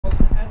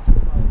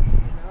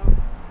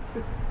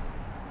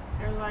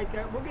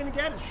like, we're gonna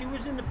get it. She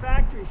was in the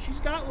factory. She's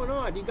got one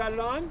on. You got it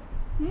on?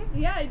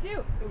 Yeah, I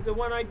do. The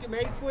one I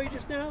made for you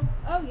just now?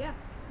 Oh, yeah.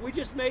 We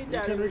just made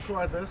that. You can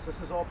record this. This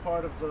is all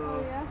part of the.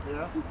 Oh, yeah?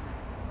 Yeah.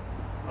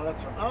 Oh,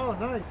 that's right. Oh,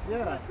 nice.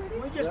 Yeah.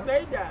 We just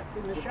made that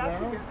in the Just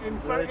shop now? in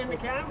front in the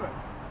camera.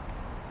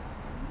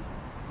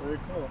 Very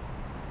cool.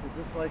 Is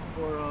this like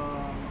for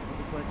is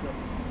this like a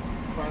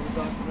private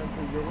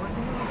documentary you're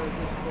working on, or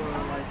just for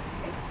like?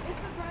 It's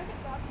a private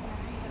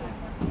documentary that I'm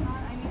working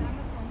on. I mean, I'm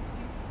a film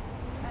student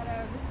at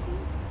a RISD.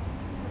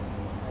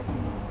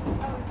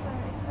 Oh, it's an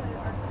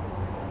art school.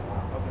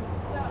 Okay.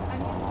 So I'm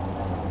using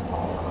some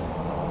pieces,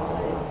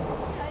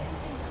 but and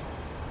things like that.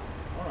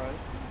 All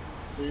right.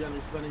 So you're gonna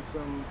be spending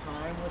some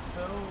time with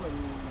Phil and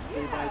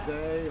day by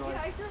day, like.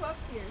 Yeah, I grew up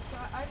here, so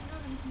I've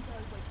known him since I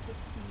was like 16.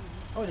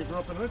 Oh, you grew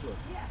up in Ridgewood?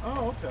 Yeah.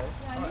 Oh, okay.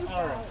 Yeah, I moved all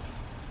out. right.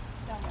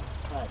 Stomach.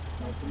 Hi.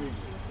 Nice to meet you.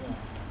 Yeah.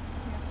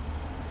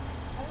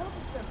 I hope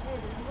it's okay.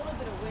 There's a little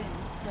bit of wind,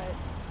 but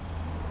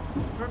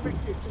Perfect.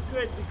 It's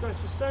good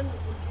because the sun,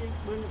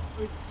 when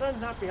the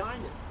sun's not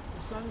behind it,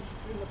 the sun's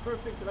in the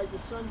perfect, like the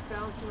sun's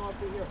bouncing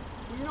off of here.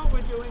 Well, you know what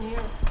we're doing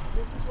here?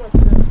 This is what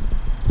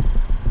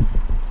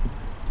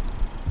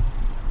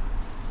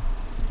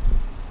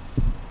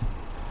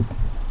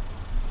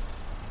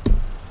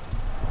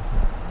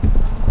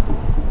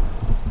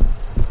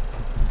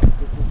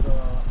This is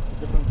a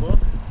different book.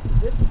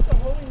 this is the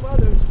Holy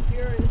Mother's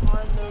appearing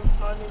on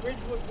the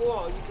Ridgewood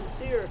wall. You can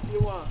see her if you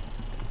want.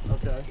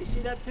 Okay. You see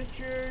that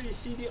picture? You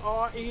see the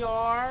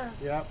ER?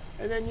 Yep.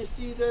 And then you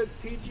see the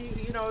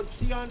PG, you know,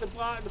 see on the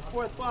block, the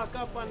fourth block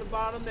up on the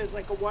bottom, there's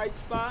like a white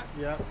spot.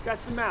 Yep.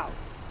 That's the mouth.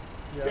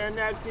 Yep. Then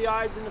that's the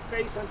eyes and the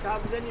face on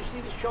top. And then you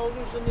see the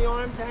shoulders and the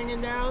arms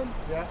hanging down.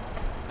 Yep.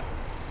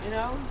 You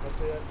know?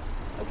 That's it.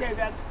 Okay,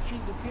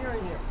 she's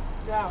appearing here.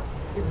 Now,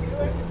 if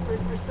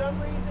for some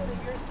reason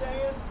if you're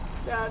saying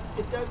that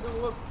it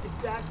doesn't look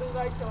exactly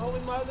like the Holy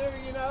Mother,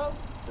 you know,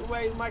 the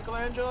way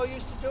Michelangelo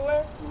used to do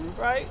it,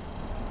 right?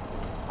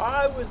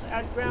 I was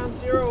at Ground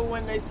Zero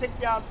when they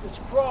picked out this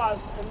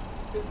cross, and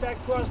does that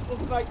cross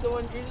look like the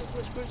one Jesus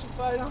was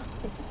crucified on?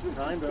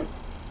 Kind of.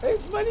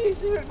 It's funny you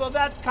see it. Well,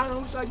 that kind of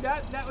looks like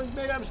that. That was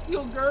made out of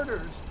steel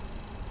girders,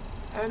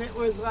 and it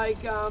was like,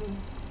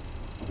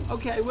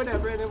 okay,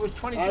 whatever. And it was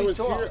 20 feet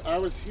tall. I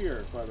was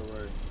here, by the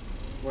way,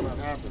 when it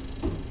happened.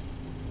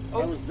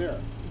 Oh. I was there.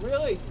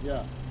 Really?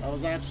 Yeah. I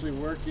was actually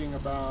working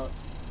about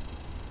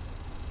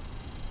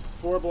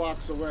 4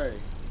 blocks away,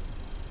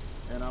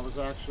 and I was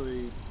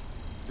actually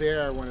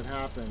there when it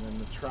happened, and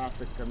the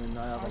traffic. I mean,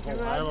 I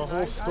have a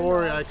whole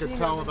story I could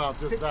tell about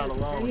just that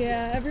alone.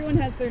 yeah, everyone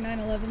has their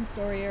 9/11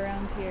 story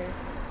around here.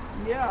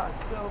 Yeah.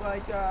 So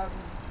like,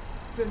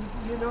 so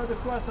you know the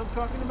cross I'm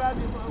talking about?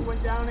 It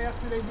went down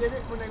after they did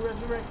it when they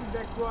resurrected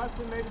that cross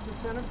and made it the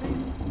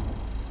centerpiece.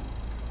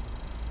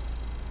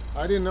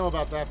 I didn't know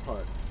about that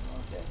part.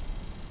 Okay.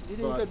 You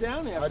didn't go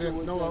down afterwards. I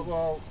didn't know.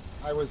 Well,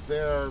 I was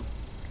there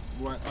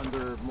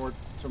under more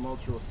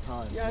tumultuous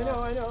times. Yeah,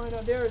 I know.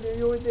 There,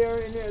 you were there,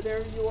 and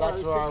there you are.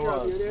 That's where I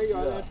was. There you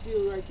are. Yeah. That's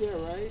you right there,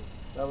 right?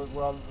 That was,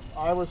 well,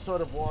 I was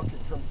sort of walking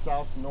from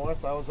south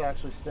north. I was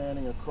actually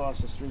standing across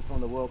the street from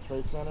the World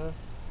Trade Center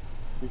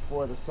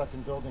before the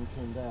second building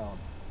came down.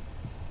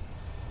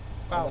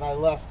 Wow. And then I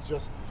left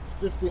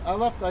I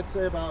left, I'd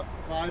say, about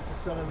 5 to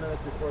 7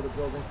 minutes before the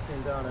buildings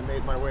came down. I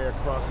made my way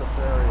across a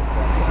ferry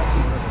across the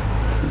Hudson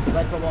River.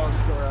 That's a long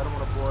story. I don't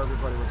want to bore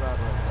everybody with that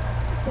right now.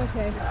 It's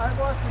okay. I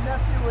lost a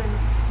nephew in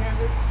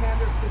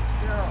Cantor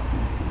Fitzgerald.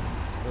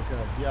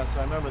 Okay. Yes,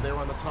 I remember they were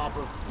on the top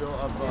of. I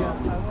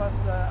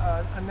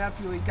lost a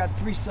nephew. He got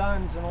 3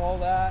 sons and all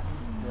that.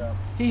 Yeah.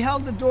 He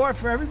held the door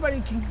for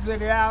everybody to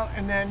get out,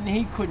 and then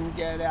he couldn't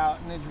get out,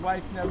 and his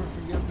wife never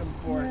forgave him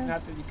for it.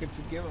 Not that he could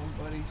forgive him,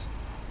 but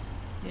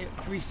he had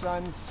 3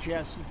 sons. She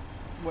asked,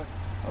 "What?"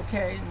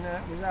 Okay, and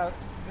that without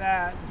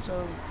that,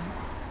 so.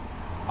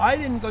 I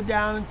didn't go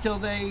down until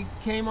they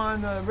came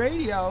on the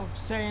radio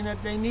saying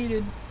that they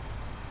needed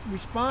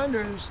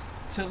responders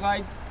to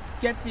like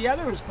get the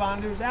other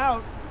responders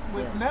out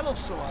with metal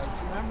saws.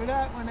 Remember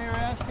that when they were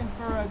asking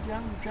for a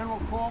general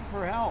call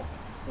for help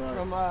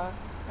from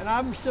and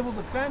I'm civil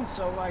defense,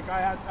 so like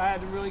I had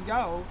to really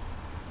go.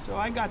 So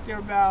I got there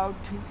about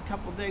a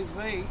couple days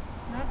late.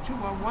 Not too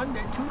well. 1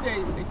 day, 2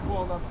 days they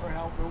called up for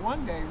help, or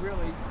 1 day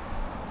really,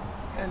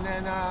 and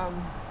then.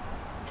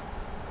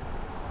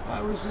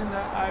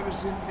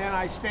 Then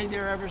I stayed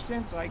there ever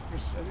since. I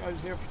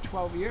was there for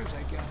 12 years,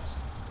 I guess,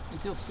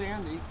 until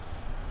Sandy,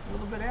 a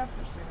little bit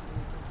after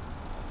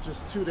Sandy.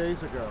 Just 2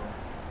 days ago,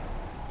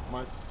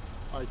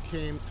 I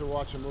came to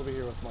watch a movie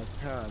here with my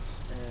parents,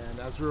 and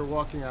as we were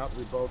walking out,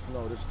 we both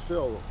noticed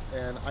Phil,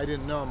 and I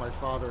didn't know my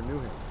father knew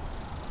him.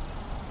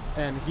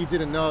 And he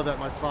didn't know that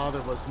my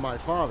father was my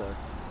father.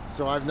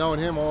 So I've known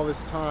him all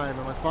this time,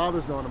 and my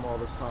father's known him all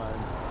this time.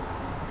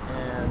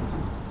 And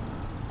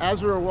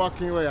as we were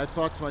walking away, I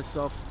thought to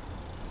myself,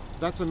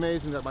 that's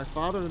amazing that my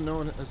father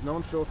has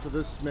known Phil for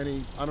this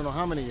many, I don't know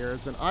how many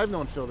years, and I've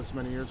known Phil this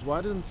many years. Why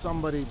didn't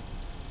somebody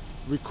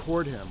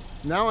record him?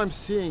 Now I'm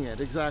seeing it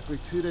exactly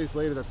 2 days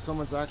later that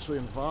someone's actually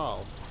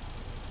involved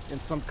in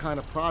some kind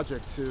of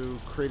project to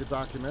create a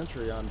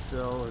documentary on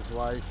Phil, his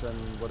life, and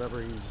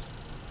whatever he's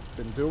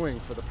been doing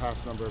for the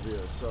past number of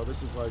years. So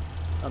this is like,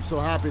 I'm so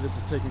happy this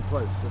is taking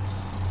place.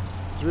 It's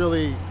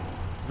really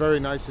very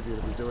nice of you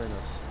to be doing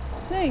this.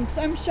 Thanks.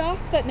 I'm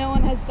shocked that no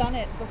one has done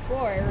it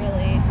before,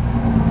 really.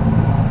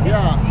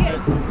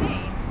 It's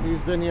insane.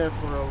 He's been here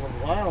for a little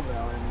while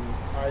now, and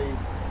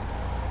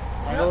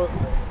I know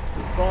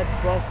the thought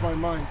crossed my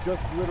mind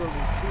just literally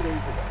 2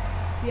 days ago.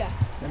 Yeah.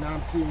 And now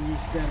I'm seeing you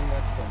standing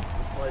next to him.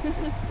 It's like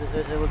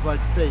it was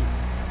like fate.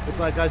 It's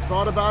like I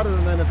thought about it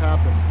and then it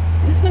happened.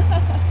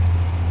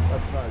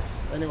 That's nice.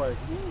 Anyway,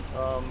 this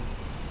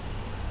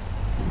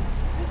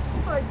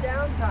is my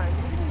downtime.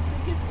 You didn't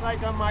think it's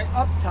like on my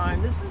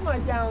uptime. This is my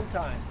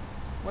downtime.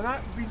 When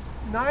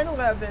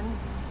 9/11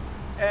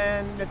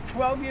 and the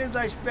 12 years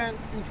I spent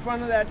in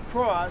front of that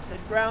cross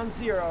at Ground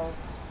Zero,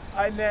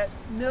 I met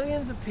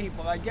millions of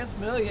people, I guess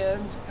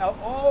millions,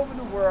 all over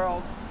the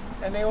world,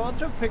 and they all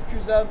took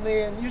pictures of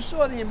me, and you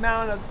saw the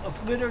amount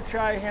of literature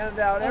I handed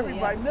out,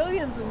 everybody,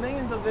 millions and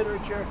millions of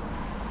literature,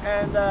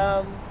 and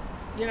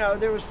you know,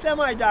 there were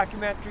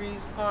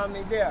semi-documentaries on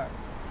me there.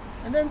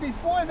 And then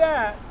before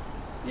that,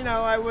 you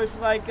know, I was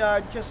like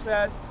just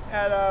at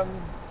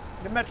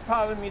the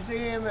Metropolitan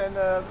Museum and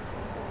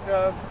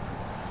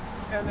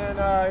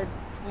then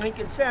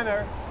Lincoln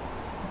Center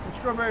and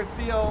Strawberry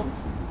Fields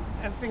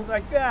and things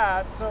like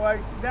that. So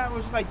that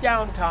was like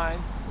downtime.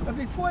 But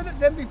before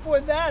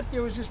that,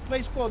 there was this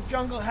place called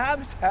Jungle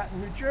Habitat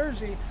in New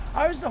Jersey.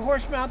 I was the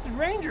horse-mounted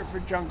ranger for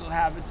Jungle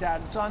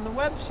Habitat. It's on the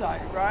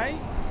website, right?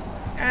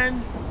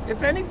 And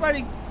if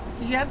anybody,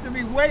 you have to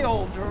be way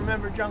old to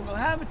remember Jungle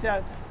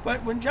Habitat.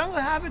 But when Jungle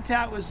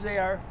Habitat was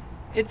there,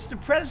 it's the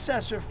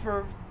predecessor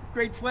for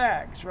Great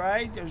Flags,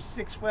 right? There's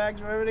Six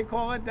Flags, whatever they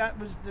call it. That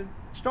was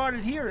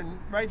started here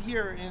right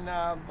here in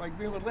like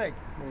Greenwood Lake.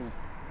 Mm.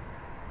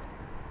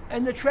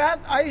 And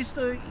I used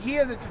to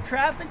hear that the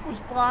traffic was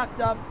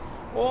blocked up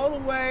all the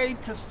way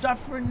to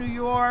Suffern, New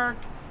York,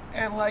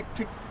 and like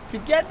to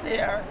get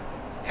there.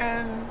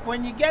 And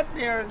when you get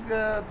there,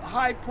 the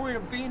high point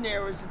of being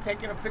there was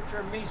taking a picture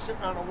of me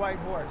sitting on a white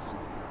horse.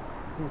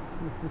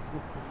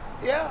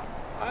 Yeah,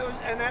 I was,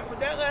 and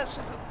that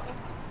lasted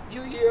a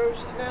few years,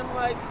 and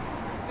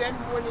then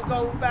when you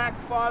go back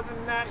farther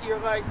than that, you're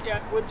like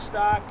at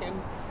Woodstock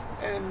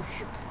and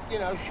you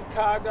know,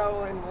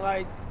 Chicago and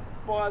like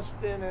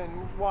Boston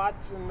and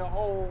Watts and the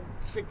whole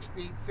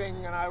 60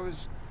 thing, and I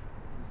was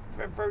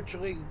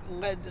virtually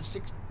led to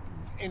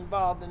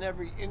involved in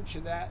every inch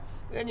of that.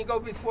 Then you go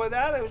before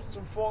that, I was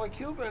the Fall of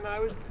Cuba, and I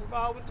was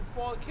involved with the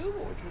Fall of Cuba,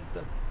 which was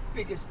the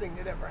biggest thing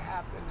that ever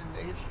happened in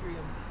the history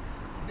of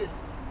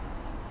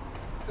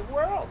the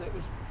world.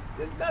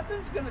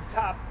 Nothing's going to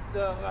top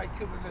the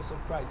Cuban Missile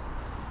Crisis.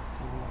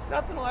 Mm-hmm.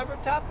 Nothing will ever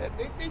top that.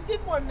 They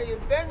did one, the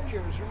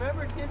Avengers.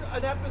 Remember, did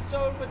an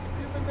episode with the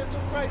Cuban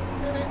Missile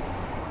Crisis in it?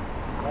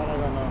 I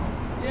don't know.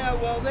 Yeah,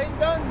 well, they've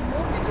done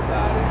movies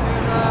about it,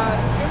 and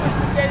it was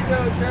the day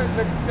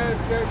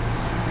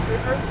the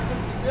Earth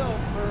stood still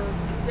for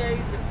 2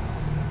 days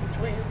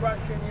between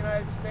Russia and the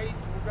United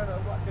States.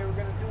 What they were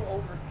gonna do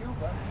over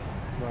Cuba.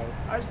 Right.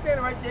 I was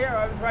standing right there.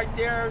 I was right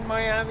there in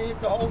Miami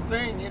at the whole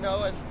thing, you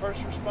know, as a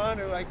first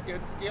responder, like to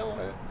deal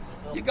with it.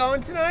 You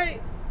going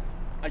tonight?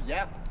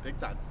 Yeah, big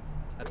time.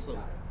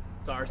 Absolutely.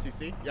 To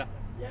RCC? Yeah.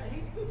 Yeah,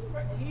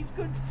 he's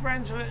good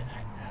friends with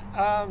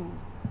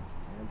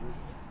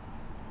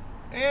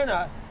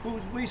Anna, who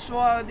we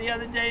saw the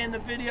other day in the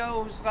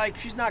video. Was like,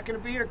 she's not going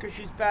to be here because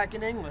she's back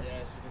in England. Yeah,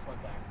 she just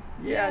went back.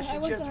 Yeah, I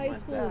went to high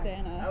school with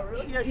Anna. Oh,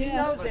 really? Yeah, she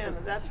knows Anna.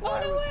 That's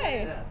why. Oh, no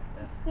way. Yeah.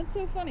 That's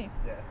so funny.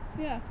 Yeah.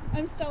 Yeah.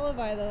 I'm Stella,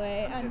 by the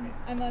way.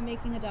 I'm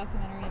making a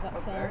documentary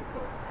about Phil. Very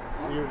cool.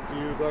 Do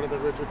you go to the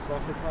Ridgewood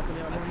Coffee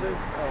Company on Mondays?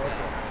 Oh,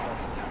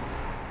 okay.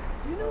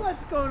 Do you know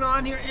what's going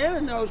on here? Anna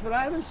knows, but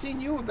I haven't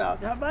seen you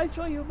about. Have I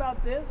told you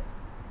about this?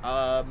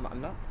 I'm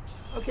not.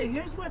 Okay,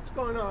 here's what's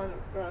going on.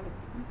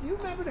 You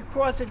remember the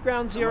cross at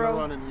Ground Zero? I'm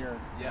gonna run in here.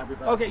 Yeah.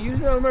 Okay, you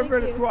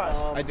remember the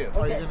cross. I do.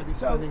 Are you going to be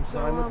spending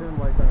time with him,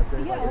 like on a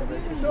day-by-day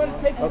basis? It sort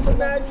of takes some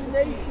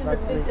imagination to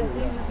think that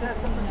Jesus has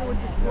something to do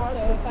with this cross. So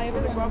if I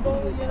ever run into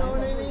you, you know what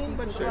I mean?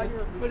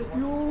 But if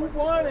you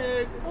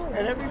wanted,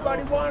 and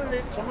everybody wanted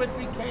it, so it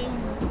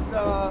became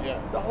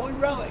the holy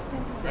relic.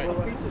 Fantastic.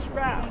 A piece of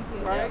scrap,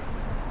 right?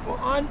 Yeah. Well,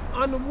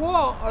 on the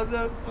wall of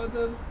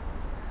the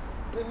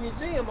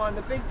museum, on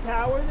the big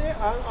tower there,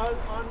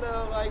 on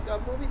the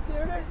movie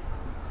theater,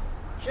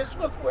 just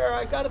look where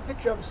I got a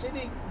picture of. See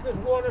the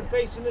Warner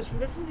facing this.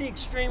 This is the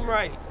extreme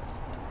right.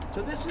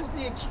 So this is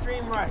the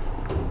extreme right.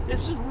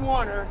 This is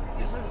Warner.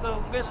 This is the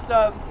list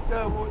of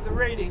the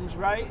ratings,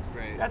 right?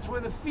 Right. That's where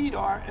the feet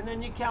are, and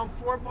then you count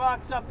 4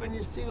 blocks up, and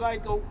you see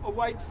like a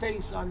white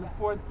face on the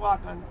 4th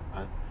block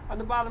on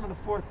the bottom of the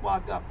 4th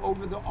block up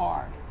over the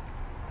R.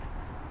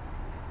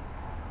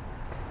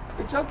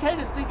 It's okay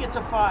to think it's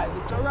a 5.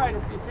 It's all right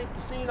if you think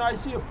you're seeing, I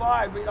see a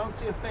 5, but you don't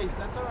see a face.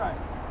 That's all right.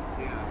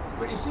 Yeah.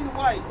 But you see the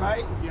white,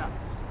 right? Yeah.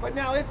 But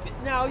now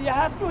you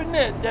have to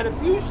admit that if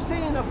you're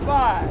seeing a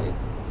 5,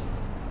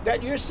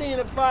 that you're seeing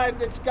a 5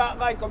 that's got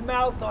like a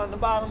mouth on the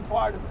bottom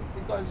part of it.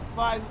 because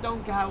fives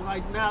don't have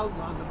like mouths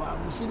on the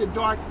bottom. You see the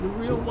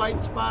real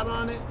white spot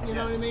on it? You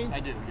know what I mean? I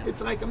do. Yeah.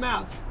 It's like a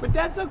mouth. But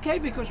that's okay,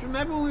 because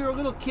remember when we were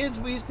little kids,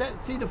 we used to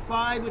see the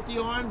 5 with the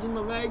arms and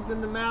the legs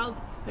and the mouth,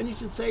 and you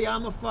should say,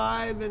 I'm a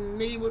 5, and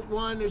me with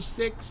 1 or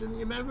 6. And you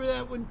remember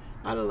that when,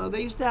 I don't know,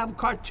 they used to have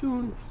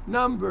cartoon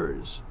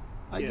numbers.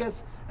 I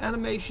guess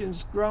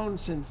animation's grown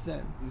since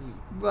then.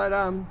 But,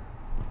 I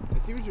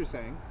see what you're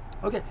saying.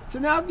 okay, so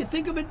now if you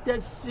think of it,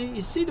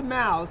 you see the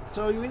mouth,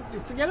 so you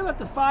forget about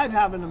the 5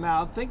 having a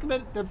mouth, think of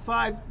it, the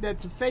 5,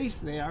 that's a face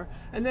there,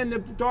 and then the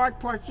dark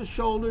parts, the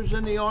shoulders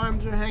and the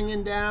arms are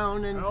hanging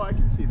down, and Oh, I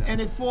can see that.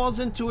 and it falls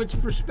into its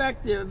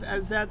perspective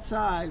as that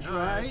size, No,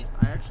 right?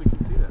 I actually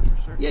can see that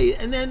for sure. Yeah,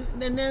 and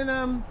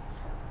then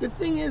the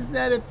thing is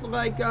that if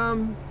like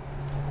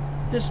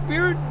the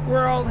spirit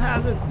world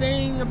has a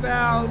thing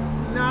about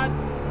not,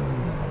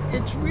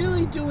 it's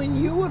really doing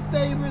you a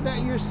favor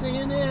that you're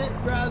seeing it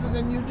rather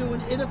than you doing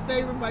it a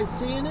favor by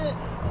seeing it,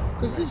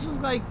 because this is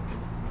like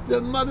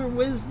the mother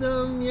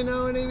wisdom, you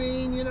know what I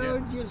mean? You know,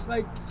 just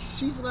like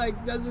she's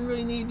like doesn't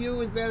really need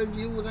you as bad as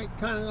you, like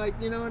kind of like,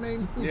 you know what I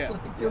mean? It's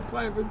like you're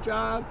applying for a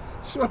job,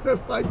 sort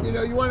of like, you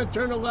know, you want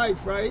eternal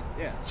life, right?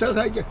 Yeah. So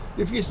like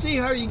if you see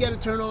her, you get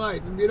eternal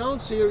life. If you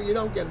don't see her, you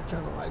don't get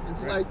eternal life.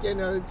 It's like, you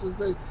know, it's just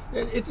like,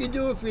 and if you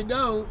do, if you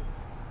don't,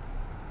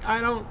 I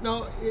don't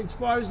know, as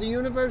far as the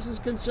universe is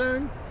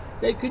concerned,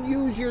 they could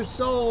use your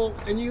soul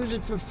and use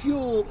it for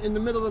fuel in the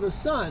middle of the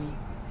sun.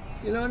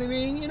 You know what I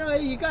mean? You know,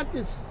 you got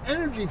this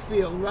energy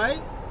field,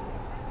 right?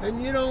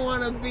 And you don't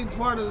want to be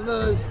part of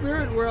the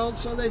spirit world,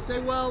 so they say,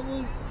 well,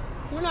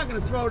 we're not going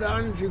to throw the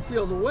energy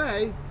field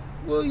away.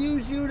 We'll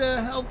use you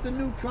to help the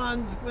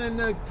neutrons and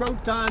the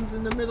protons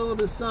in the middle of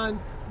the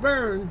sun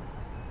burn.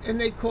 And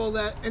they call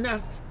that, and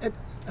it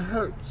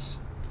hurts.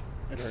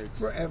 It hurts.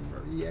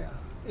 Forever, yeah.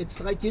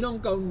 It's like you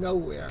don't go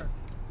nowhere.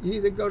 You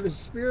either go to the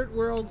spirit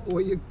world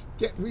or you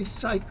get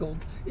recycled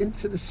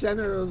into the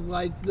center of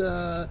like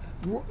the,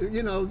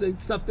 you know, the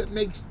stuff that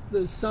makes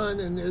the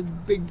sun and the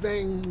Big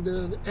Bang,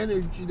 the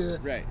energy,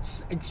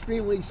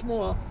 extremely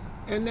small.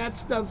 And that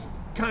stuff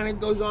kind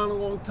of goes on a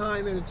long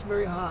time, and it's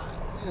very hot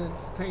and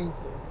it's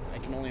painful. I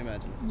can only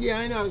imagine. Yeah,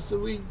 I know. So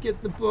we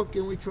get the book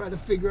and we try to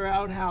figure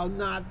out how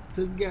not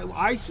to get.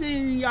 I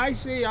see.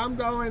 I'm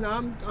going.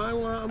 I'm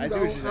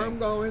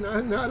going.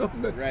 I'm not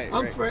on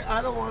the.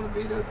 I don't want to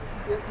be the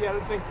other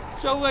thing.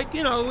 So like,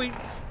 you know,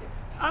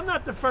 I'm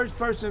not the first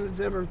person that's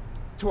ever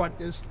taught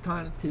this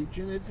kind of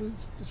teaching. It's a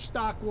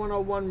stock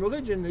 101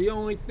 religion. The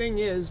only thing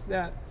is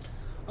that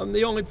I'm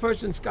the only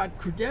person that's got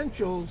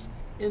credentials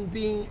in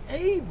being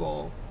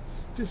able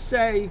to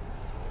say,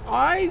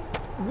 I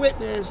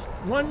witnessed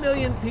 1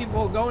 million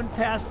people going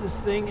past this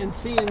thing and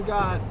seeing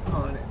God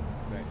on it.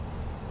 Right.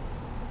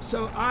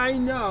 So I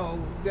know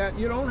that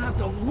you don't have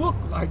to look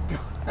like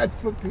God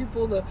for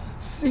people to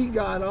see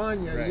God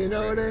on you. You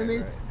know what I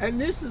mean? And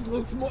this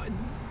looks more.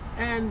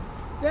 And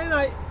then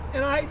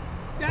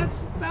that's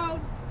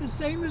about the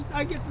same as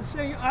I get to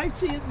say. I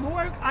see it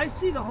more. I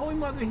see the Holy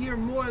Mother here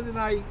more than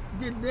I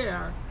did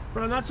there.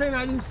 But I'm not saying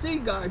I didn't see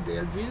God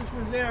there. Jesus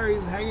was there. He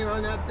was hanging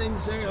on that thing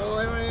saying, oh,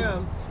 there I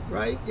am.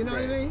 Right? You know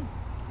what I mean?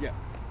 Yeah.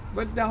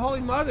 But the Holy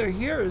Mother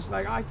here is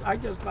like, I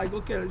just like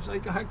look at it. It's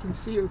like I can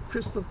see her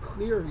crystal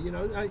clear. You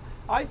know,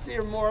 I see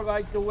her more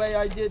like the way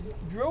I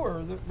drew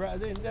her.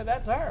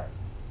 That's her.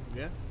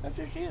 Yeah. That's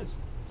who she is.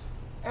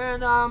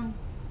 And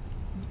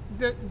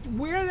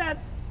where that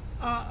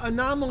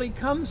anomaly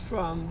comes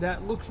from,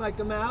 that looks like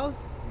a mouth,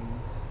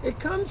 it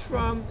comes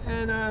from,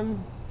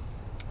 and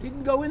you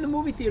can go in the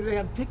movie theater. They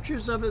have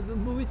pictures of it. The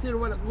movie theater,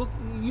 what it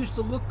used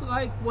to look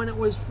like when it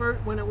was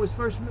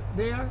first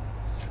there,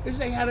 is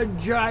they had a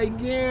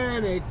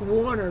gigantic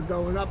Warner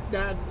going up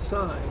that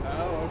sign.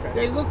 Oh, okay.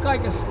 They looked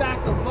like a stack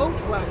of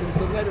Volkswagens.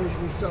 The letters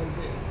were so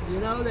big. You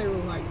know, they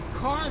were like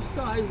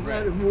car-sized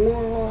letters.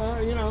 Whoa,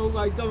 you know,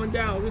 like going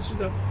down. This is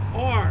the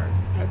R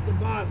at the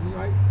bottom,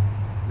 right?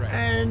 Right.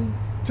 And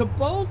to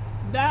bolt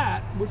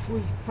that, which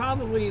was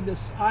probably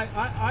this,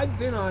 I've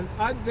been on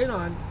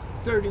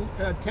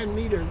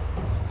 10-meter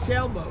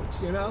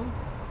sailboats, you know,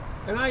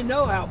 and I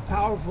know how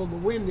powerful the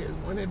wind is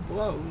when it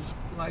blows.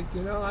 Like,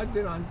 you know, I've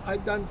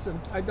done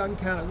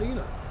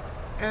Catalina,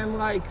 and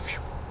like,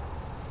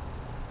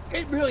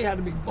 it really had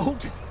to be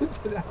bolted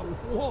into that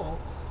wall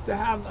to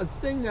have a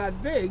thing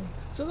that big.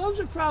 So those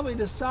are probably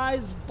the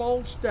size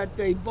bolts that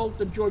they bolt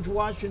the George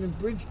Washington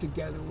Bridge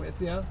together with,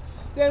 yeah.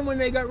 Then when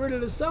they got rid of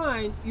the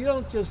sign, you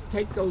don't just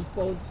take those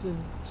bolts and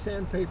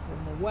sandpaper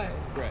them away.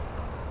 Right.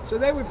 So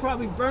they were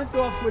probably burnt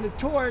off with a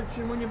torch,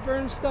 and when you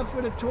burn stuff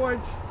with a torch,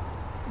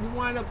 you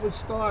wind up with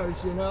scars,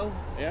 you know?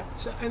 Yeah.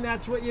 So, and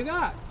that's what you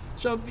got.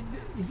 So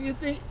if you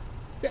think,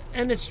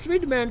 and it's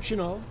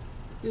three-dimensional,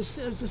 the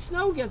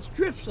snow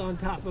drifts on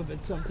top of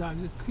it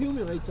sometimes, it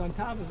accumulates on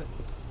top of it,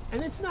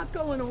 and it's not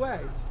going away.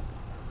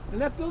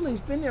 And that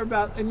building's been there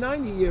about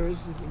 90 years,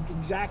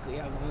 exactly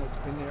how long it's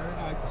been there,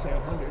 I could say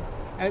 100.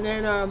 And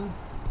then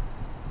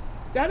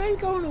that ain't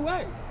going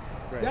away.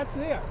 Right. That's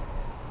there.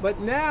 But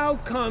now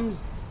comes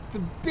the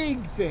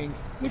big thing.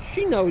 which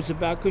she knows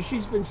about because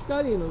she's been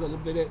studying a little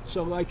bit.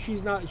 So like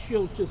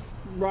she'll just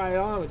ride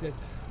on with it.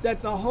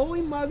 That the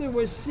Holy Mother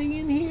was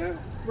seeing here,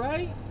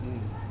 right?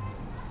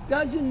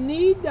 Doesn't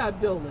need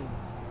that building.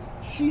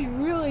 She's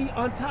really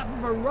on top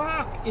of a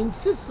rock in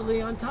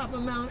Sicily, on top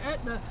of Mount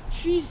Etna.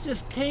 She's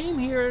just came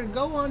here to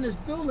go on this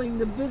building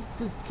to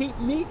keep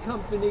me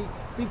company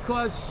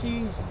because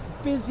she's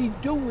busy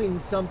doing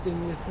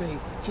something with me.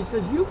 She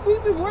says,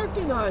 we've been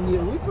working on you.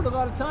 We put a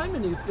lot of time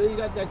in you, Phil. You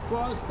got that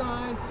cross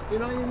time, you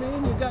know what I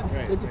mean? You got,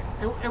 right.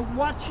 And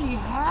what she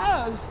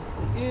has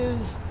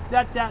is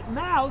that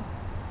mouth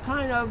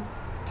kind of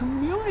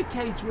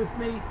communicates with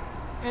me,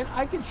 and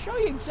I can show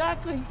you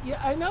exactly.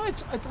 Yeah, I know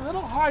it's a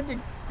little hard to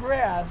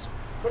grasp,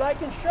 but I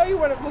can show you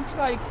what it looks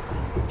like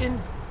in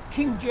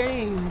King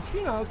James.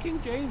 You know,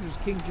 King James is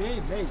King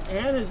James. Hey,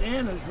 Anna's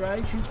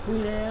right? She's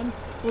Queen Anne.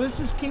 Well, this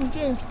is King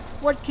James.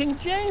 What King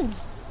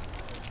James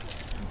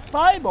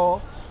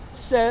Bible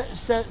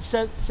says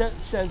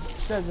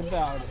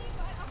about it.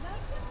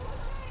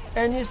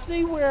 And you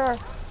see where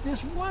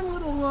this one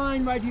little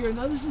line right here.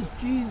 Now this is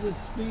Jesus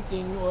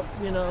speaking, or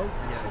you know.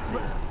 Yeah, I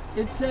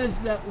see. It says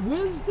that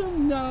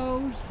wisdom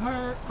knows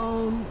her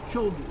own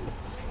children.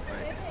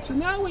 So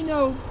now we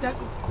know that,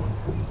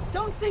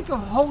 don't think of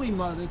Holy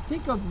Mother,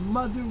 think of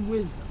Mother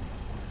Wisdom.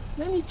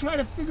 Then you try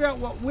to figure out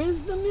what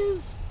wisdom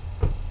is.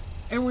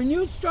 And when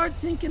you start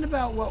thinking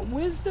about what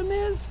wisdom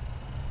is,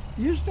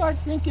 you start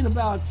thinking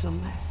about some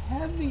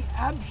heavy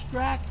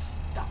abstract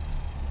stuff.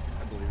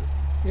 I believe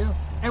it. You know?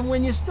 And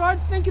when you start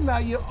thinking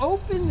about it, you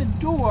open the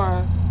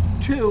door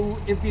to,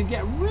 if you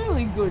get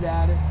really good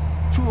at it,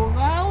 to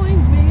allowing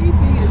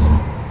maybe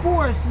a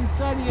force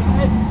inside of your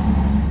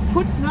head,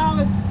 put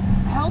knowledge,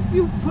 help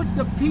you put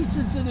the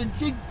pieces of the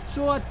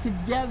jigsaw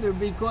together,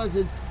 because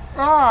it,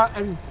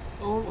 and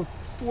a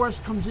force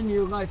comes into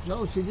your life.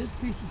 Oh, see, this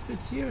piece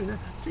fits here, and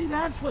see,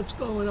 that's what's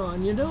going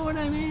on. You know what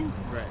I mean?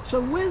 Right. So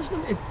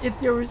wisdom, if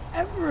there is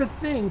ever a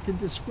thing to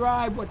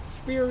describe what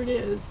spirit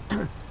is,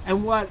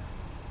 and what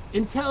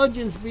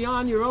intelligence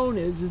beyond your own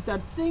is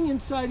that thing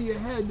inside of your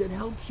head that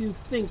helps you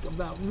think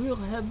about real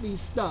heavy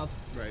stuff.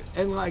 Right.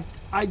 And like,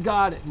 I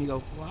got it. And you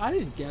go, well, I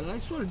didn't get it. I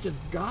sort of just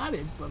got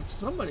it from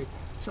somebody.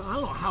 So I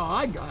don't know how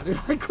I got it.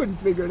 I couldn't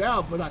figure it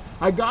out, but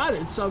I got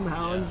it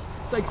somehow. Yeah. And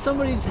it's like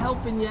somebody's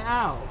helping you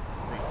out.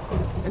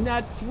 Right. And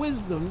that's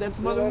wisdom. That's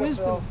See you Mother later,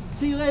 Wisdom. Phil.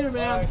 See you later,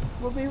 man. Bye.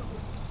 We'll be.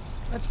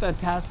 That's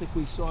fantastic.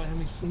 We saw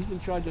him. He's in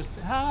charge of.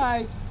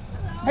 Hi.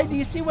 Hey, do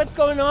you see what's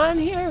going on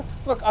here?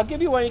 Look, I'll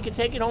give you one. You can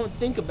take it home and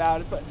think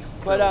about it. But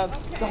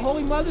the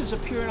Holy Mother's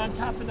appearing on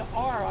top of the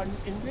R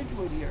in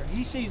Ridgewood here.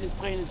 He sees it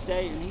plain as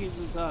day, and he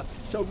uses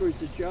sober as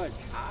the judge.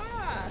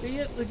 Ah. See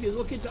it? If you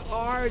look at the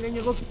R, and then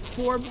you look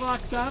 4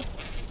 blocks up,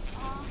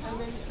 and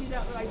then you see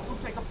that like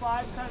looks like a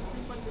 5 kind of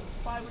thing, but the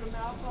 5 with a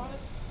mouth on it.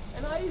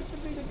 And I used to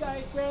be the guy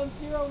at Ground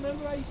Zero.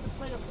 Remember, I used to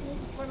play the flute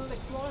in front of the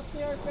cross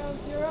there at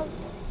Ground Zero.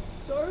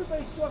 So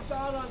everybody saw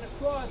God on the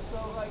cross,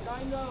 so like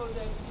I know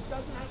that it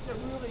doesn't have to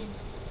really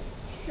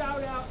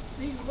shout out,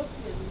 be looked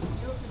at.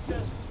 You have to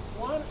just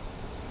want,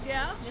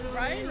 Yeah. you know, what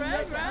Right. I mean? You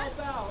have to help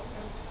out.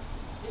 And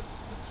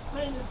it's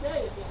plain as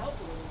day if you help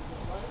a little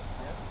bit, right?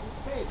 Yeah.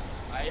 It's paid.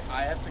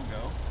 I have to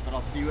go, but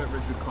I'll see you at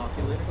Ridgewood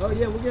Coffee later. Oh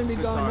yeah, we're gonna be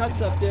Good going talking.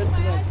 nuts up there My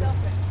tonight. eyes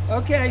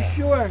open. Okay,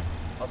 sure.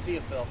 I'll see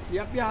you, Phil.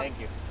 Yep. Thank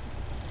you.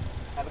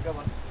 Have a good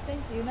one.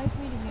 Thank you. Nice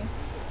meeting you.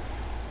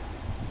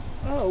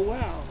 Oh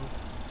wow.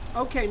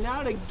 Okay,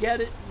 now to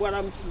get it,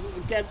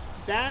 get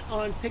that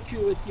on picture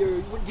with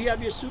your. Do you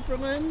have your super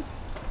lens?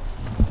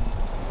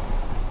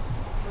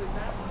 Or is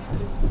that one?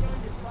 You put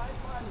on your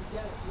tripod and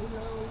get it. You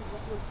know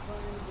what we're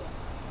trying to get.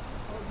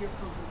 Oh, you're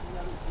comfortable.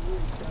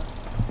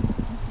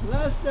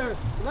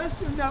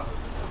 Lester, no.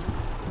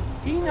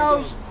 He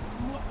knows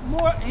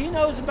more. He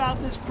knows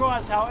about this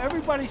cross. How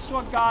everybody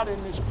saw God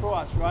in this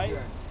cross, right?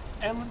 Yeah.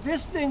 And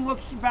this thing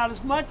looks about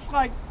as much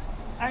like.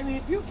 I mean,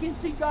 if you can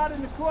see God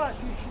in the cross,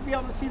 you should be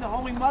able to see the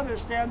Holy Mother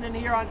standing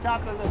here on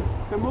top of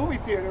the movie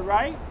theater,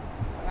 right?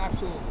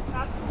 Absolutely.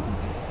 Absolutely.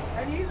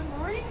 And he's a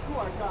Marine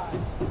Corps guy.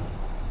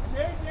 And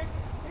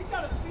they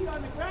got his feet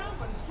on the ground,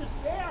 but it's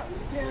just there. You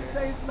can't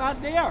say it's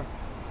not there.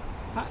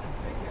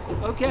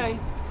 Okay.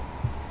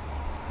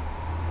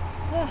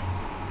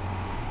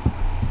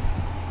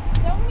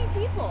 So many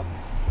people.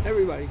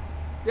 Everybody.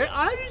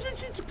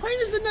 It's plain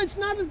as it's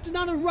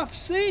not a rough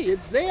sea.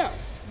 It's there.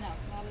 No,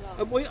 not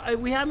at all.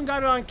 We haven't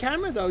got it on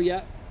camera though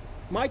yet.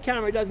 My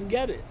camera doesn't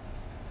get it.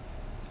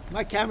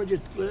 My camera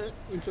just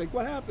it's like,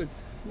 what happened?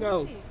 No.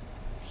 Let's see.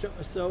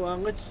 So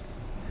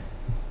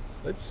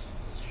let's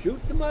shoot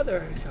the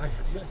mother.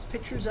 Just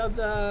pictures of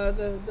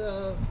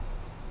the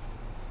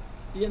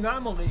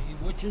anomaly,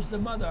 which is the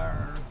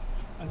mother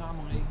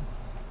anomaly.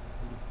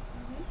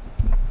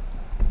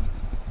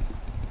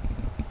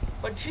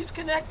 But she's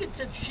connected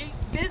to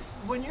this.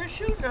 When you're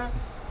shooting her,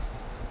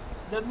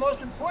 the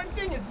most important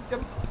thing is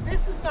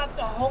this is not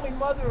the Holy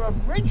Mother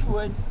of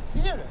Ridgewood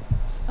Theater.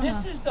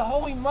 This is the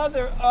Holy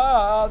Mother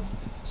of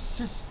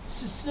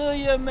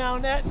Cecilia,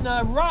 Mount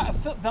Etna,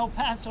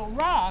 Belpasso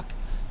Rock,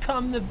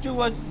 come to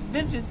do a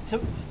visit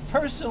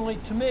personally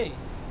to me.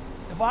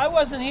 If I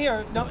wasn't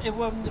here, no,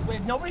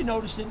 nobody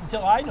noticed it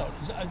until I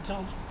noticed it.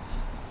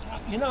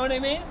 You know what I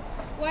mean?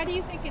 Why do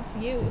you think it's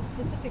you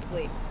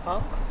specifically?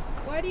 Huh?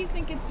 Why do you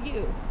think it's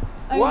you?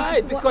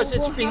 Why? Because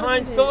it's how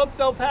behind did it- Philip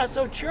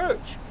Belpasso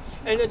Church,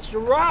 and it's the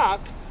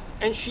rock.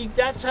 And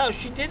that's how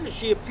she did it.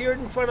 She appeared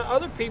in front of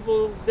other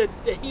people to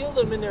heal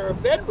them in their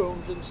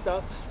bedrooms and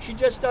stuff. She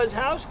just does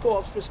house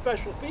calls for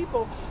special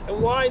people.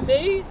 And why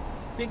me?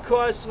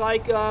 Because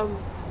like I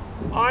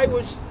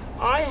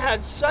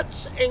had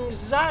such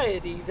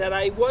anxiety that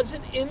I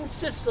wasn't in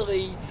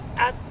Sicily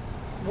at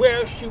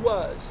where she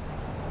was,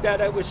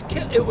 that it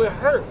would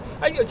hurt.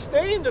 It's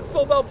named the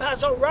Phil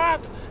Belpasso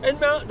Rock,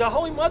 and the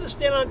Holy Mother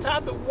stand on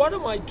top of it. What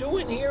am I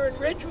doing here in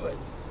Ridgewood?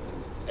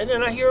 And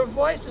then I hear a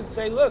voice and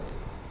say, look,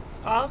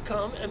 I'll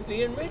come and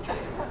be in Ridgewood.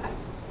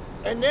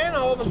 And then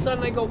all of a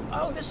sudden I go,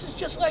 oh, this is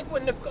just like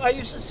when I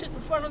used to sit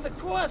in front of the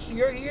cross.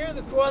 You're here,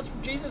 the cross,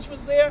 Jesus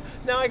was there.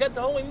 Now I got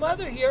the Holy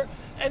Mother here.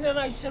 And then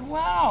I said,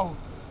 wow,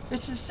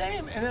 it's the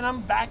same. And then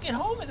I'm back at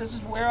home, and this is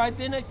where I've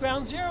been at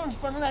Ground Zero in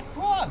front of that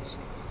cross.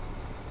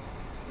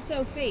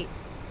 So fate.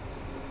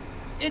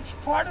 It's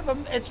part of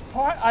them.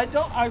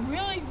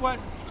 What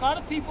a lot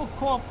of people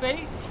call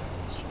fate,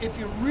 if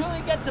you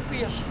really get to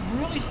be a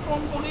really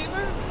strong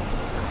believer,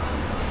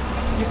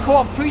 you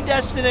call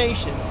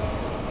predestination.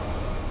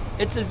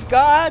 It's as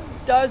God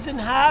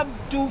doesn't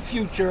do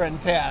future and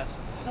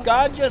past. Okay.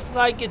 God just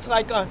it's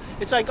like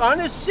on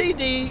his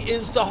CD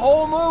is the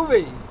whole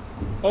movie.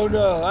 Oh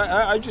no,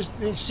 I just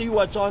see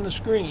what's on the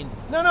screen.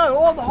 No,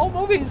 the whole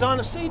movie is on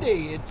a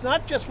CD. It's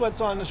not just what's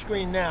on the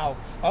screen now.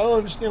 I don't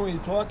understand what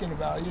you're talking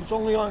about. It's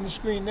only on the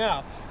screen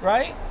now,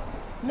 right?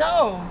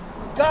 No,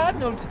 God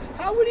knows.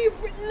 How would he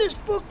have written this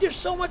book? There's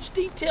so much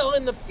detail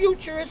in the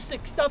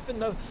futuristic stuff in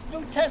the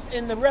New Testament,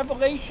 in the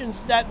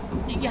Revelations, that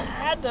you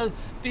had to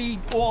be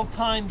all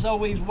times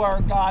always were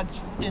and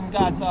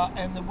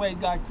the way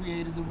God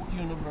created the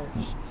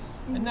universe,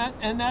 and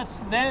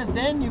that's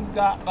then you've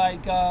got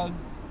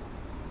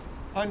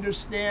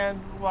understand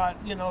what,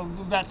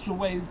 that's the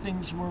way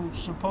things were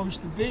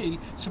supposed to be.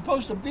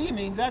 Supposed to be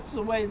means that's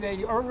the way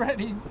they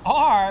already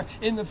are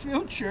in the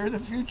future. The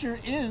future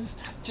is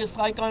just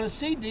like on a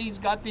CD. It's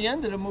got the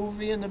end of the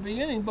movie and the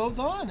beginning both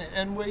on it,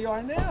 and where you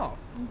are now.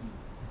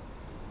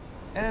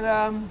 Mm-hmm.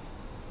 And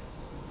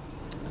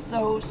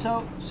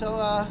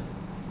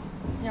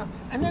yeah.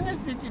 And then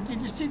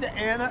did you see the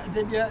Anna?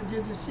 Did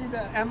you see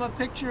the Emma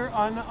picture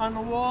on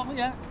the wall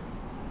yet?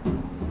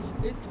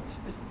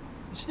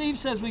 Steve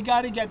says we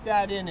got to get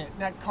that in it.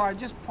 That car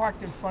just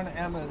parked in front of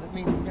Emma. That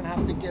means we're going to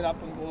have to get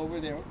up and go over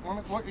there.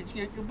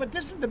 But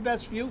this is the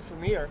best view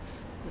from here.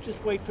 We'll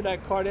just wait for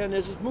that car to end.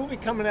 There's this movie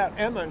coming out,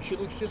 Emma, and she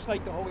looks just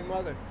like the Holy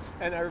Mother.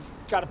 And I've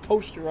got a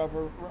poster of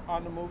her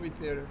on the movie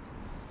theater.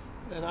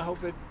 And I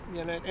hope it,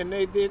 and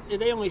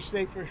they only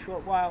stay for a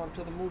short while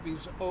until the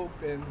movie's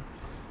open.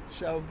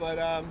 So, but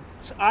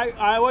so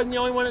I wasn't the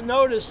only one that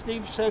noticed.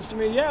 Steve says to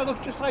me, yeah, it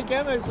looks just like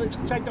Emma. It looks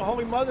like the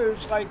Holy Mother.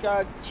 It's like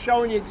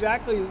showing you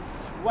exactly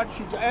what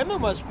she's. Emma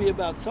must be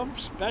about some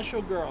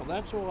special girl.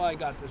 That's all I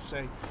got to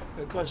say,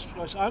 because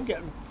I'm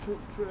getting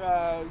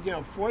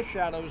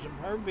foreshadows of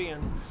her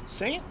being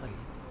saintly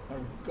or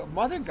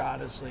mother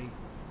goddessly.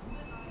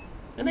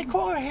 And they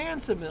call her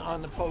handsome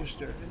on the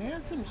poster. And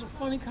handsome's a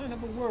funny kind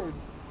of a word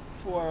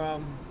for.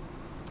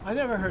 I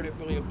never heard it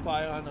really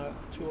apply on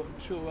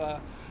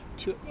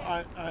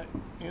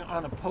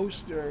on a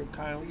poster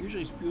kind of.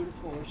 Usually it's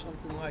beautiful or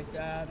something like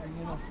that,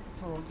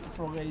 or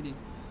for a lady.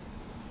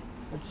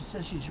 But it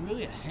says she's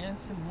really a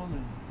handsome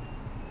woman.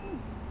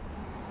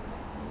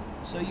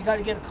 So you got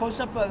to get a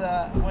close-up of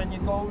when you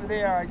go over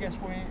there. I guess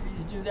when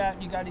you do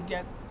that, you got to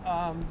get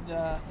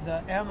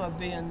the Emma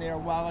being there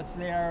while it's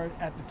there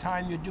at the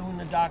time you're doing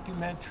the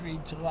documentary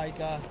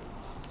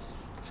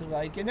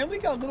and then we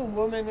got a little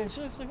woman, and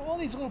so it's like all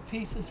these little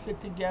pieces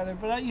fit together.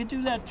 But you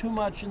do that too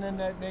much, and then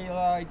they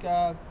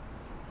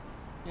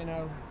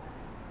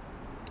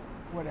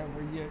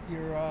whatever.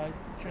 You're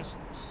just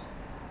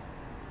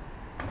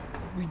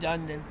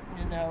redundant,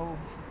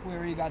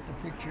 where you got the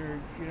picture,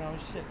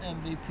 sit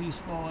and be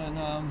peaceful,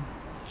 and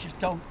just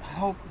don't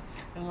hope.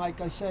 And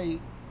like I say,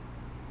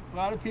 a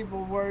lot of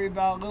people worry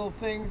about little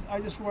things. I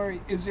just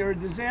worry, is there a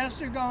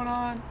disaster going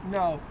on?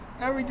 No.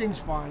 Everything's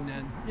fine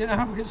then.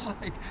 It's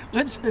like,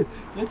 let's the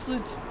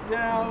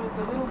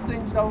little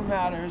things don't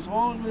matter. As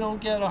long as we don't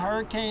get a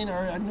hurricane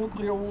or a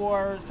nuclear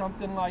war or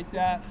something like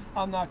that,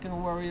 I'm not going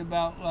to worry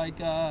about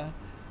the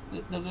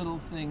little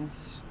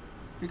things.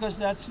 Because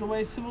that's the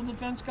way civil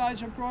defense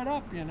guys are brought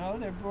up,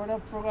 They're brought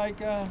up for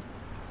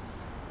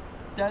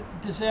that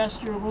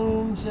disaster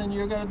looms, and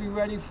you're going to be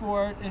ready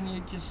for it, and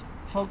you just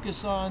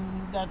focus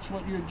on that's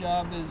what your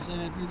job is.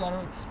 And if you got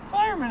a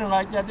firemen are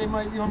like that, they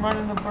might be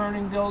running the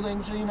burning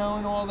buildings, and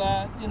all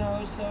that,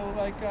 so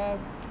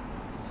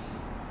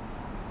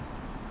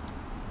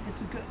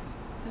it's a good.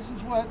 This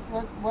is what's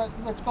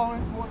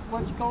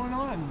going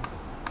on.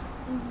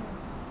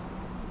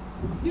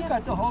 Mm-hmm. You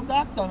got the whole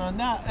doc done on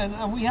that,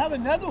 and we have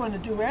another one to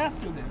do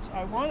after this.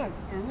 I want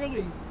to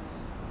really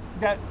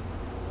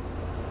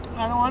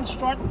don't want to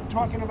start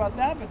talking about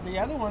that, but the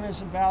other one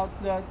is about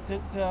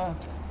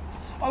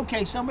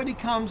okay, somebody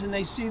comes and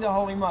they see the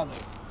Holy Mother.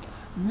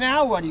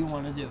 Now what do you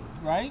want to do,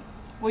 right?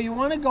 Well, you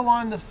want to go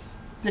on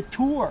the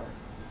tour.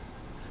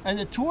 And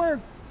the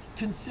tour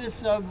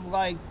consists of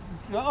like,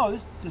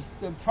 this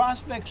the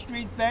Prospect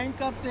Street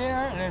Bank up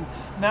there, and then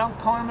Mount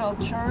Carmel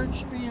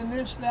Church being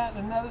this, that,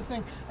 and another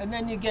thing. And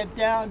then you get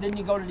down, then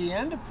you go to the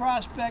end of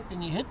Prospect,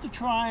 and you hit the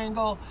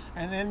Triangle,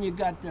 and then you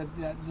got the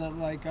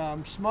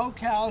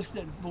smokehouse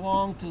that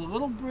belonged to the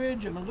Little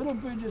Bridge, and the Little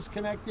Bridge is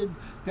connected.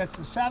 That's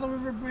the Saddle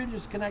River Bridge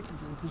is connected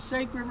to the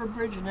Passaic River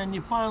Bridge, and then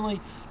you finally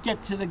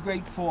get to the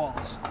Great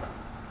Falls.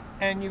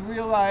 And you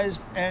realize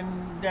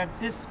that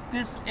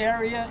this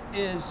area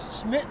is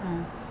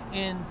smitten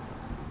in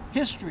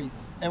history.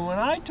 And when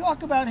I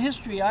talk about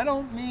history, I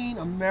don't mean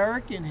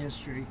American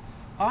history.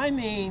 I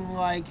mean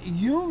like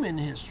human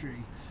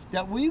history.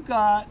 That we've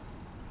got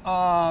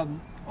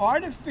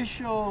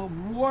artificial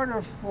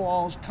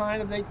waterfalls,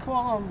 kind of, they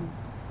call them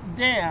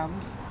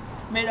dams,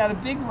 made out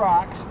of big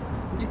rocks.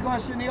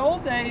 Because in the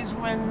old days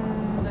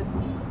when the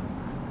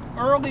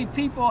early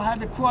people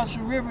had to cross a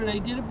river, they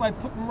did it by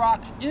putting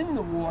rocks in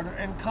the water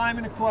and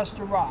climbing across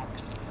the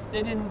rocks.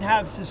 They didn't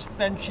have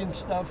suspension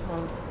stuff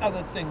or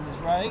other things,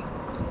 right?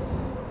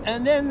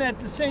 And then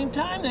at the same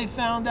time, they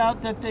found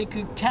out that they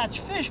could catch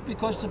fish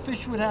because the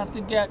fish would have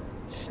to get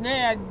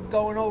snagged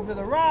going over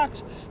the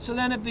rocks. So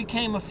then it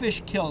became a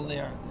fish kill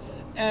there.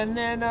 And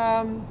then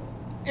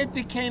it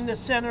became the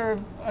center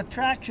of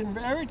attraction for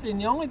everything.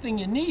 The only thing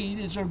you need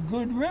is a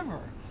good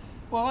river.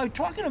 Well, I'm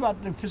talking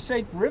about the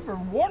Passaic River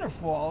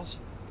waterfalls.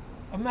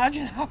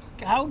 Imagine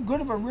how good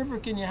of a river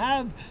can you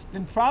have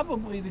than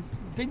probably the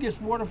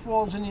biggest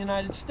waterfalls in the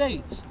United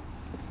States.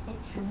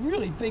 It's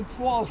really big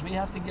falls. We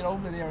have to get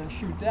over there and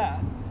shoot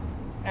that.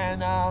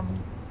 And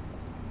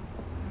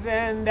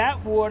then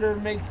that water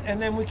makes,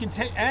 and then we can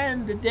take,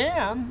 and the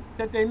dam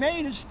that they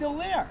made is still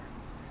there.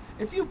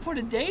 If you put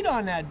a date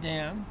on that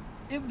dam,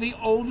 it'd be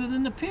older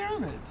than the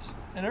pyramids.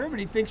 And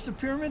everybody thinks the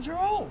pyramids are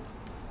old.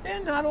 They're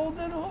not old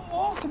at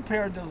all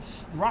compared to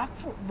rock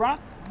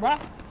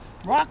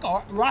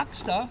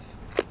stuff.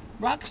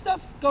 Rock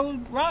stuff goes,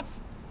 rock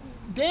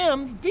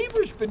dams,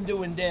 Beaver's been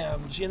doing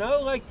dams, you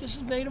know, like this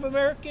is Native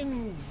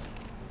American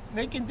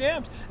making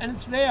dams, and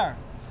it's there.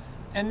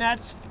 And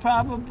that's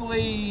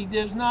probably,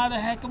 there's not a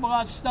heck of a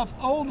lot of stuff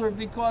older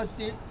because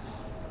the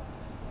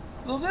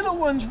little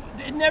ones,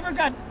 it never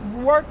got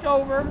worked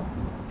over.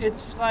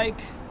 It's like,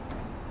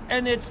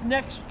 and it's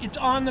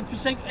on the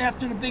Passaic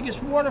after the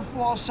biggest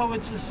waterfall, so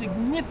it's a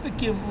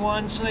significant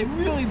one, so they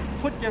really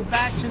put their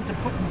backs into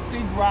putting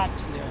big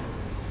rocks there.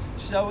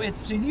 So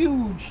it's a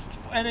huge,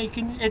 and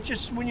it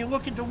just, when you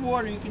look at the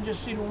water, you can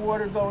just see the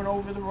water going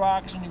over the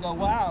rocks, and you go,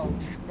 wow,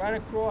 right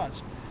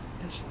across.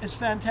 It's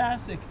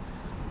fantastic.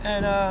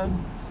 And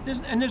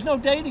there's no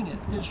dating it.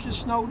 There's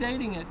just no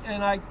dating it.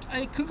 And I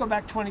could go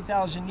back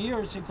 20,000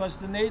 years because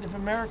the Native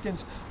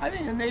Americans, I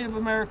think the Native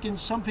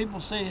Americans, some people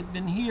say had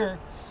been here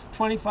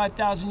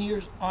 25,000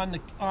 years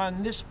on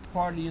this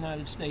part of the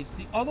United States.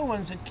 The other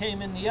ones that came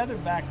in the other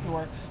back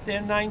door,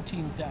 they're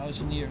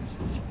 19,000 years.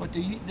 But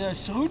the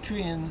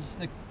Solutreans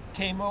that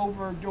came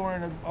over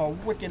during a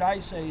wicked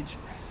ice age,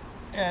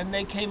 and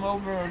they came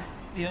over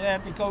the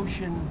Atlantic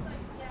Ocean,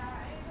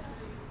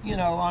 you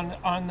know,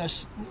 on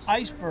the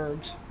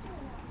icebergs,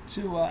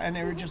 and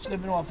they were just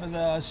living off of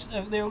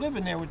they were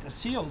living there with the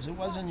seals. It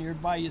wasn't you're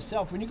by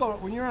yourself. When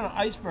you're on an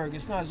iceberg,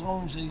 it's not as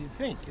long as you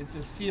think. It's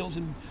the seals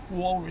and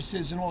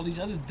walruses and all these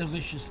other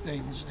delicious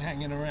things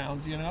hanging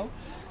around, you know.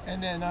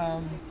 And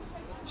then,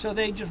 so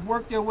they just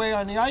worked their way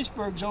on the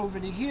icebergs over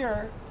to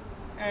here,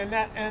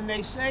 and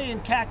they say in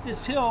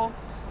Cactus Hill,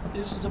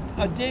 this is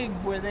a dig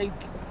where they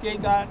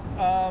got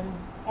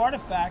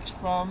artifacts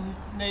from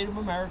Native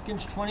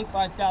Americans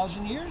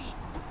 25,000 years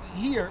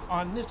here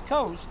on this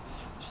coast,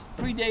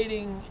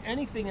 predating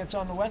anything that's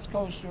on the west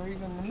coast or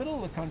even the middle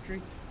of the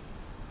country,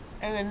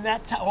 and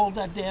that's how old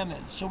that dam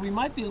is. So we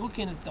might be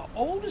looking at the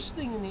oldest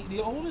thing in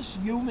the oldest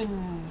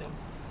human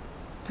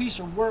piece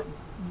of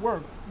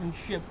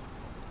workmanship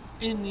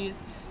in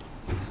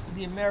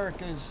the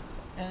Americas,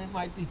 and it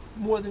might be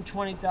more than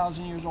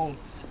 20,000 years old.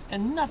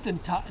 And nothing,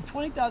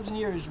 20,000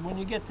 years, when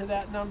you get to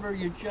that number,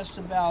 you're just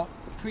about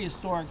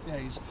prehistoric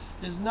days.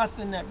 There's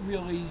nothing that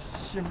really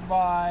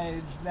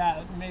survives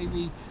that,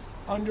 maybe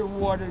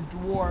underwater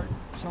dwarf,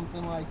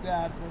 something like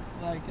that,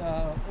 but like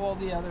all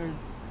the other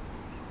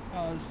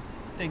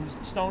things,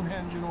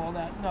 Stonehenge and all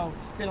that, no,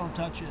 they don't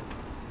touch it.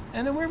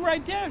 And then we're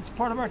right there, it's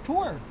part of our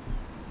tour.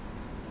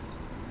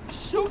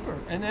 Super,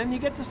 and then you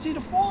get to see the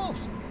falls.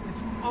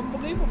 It's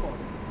unbelievable.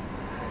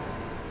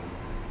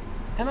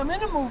 And I'm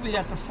in a movie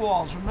at the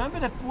falls. Remember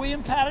that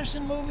William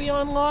Patterson movie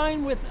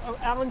online with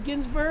Allen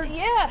Ginsberg?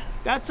 Yeah.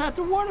 That's at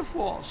the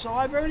waterfalls. So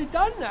I've already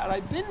done that.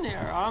 I've been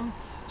there. I'm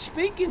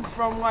speaking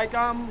from like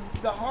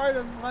the heart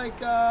of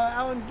like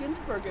Allen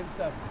Ginsberg and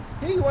stuff.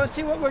 Hey, you want to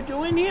see what we're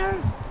doing here?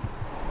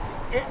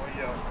 It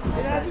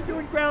has to do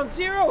with Ground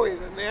Zero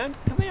even, man.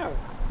 Come here.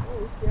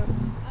 Oh, yeah.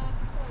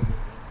 People are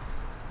busy.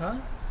 Huh?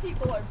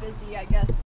 People are busy, I guess.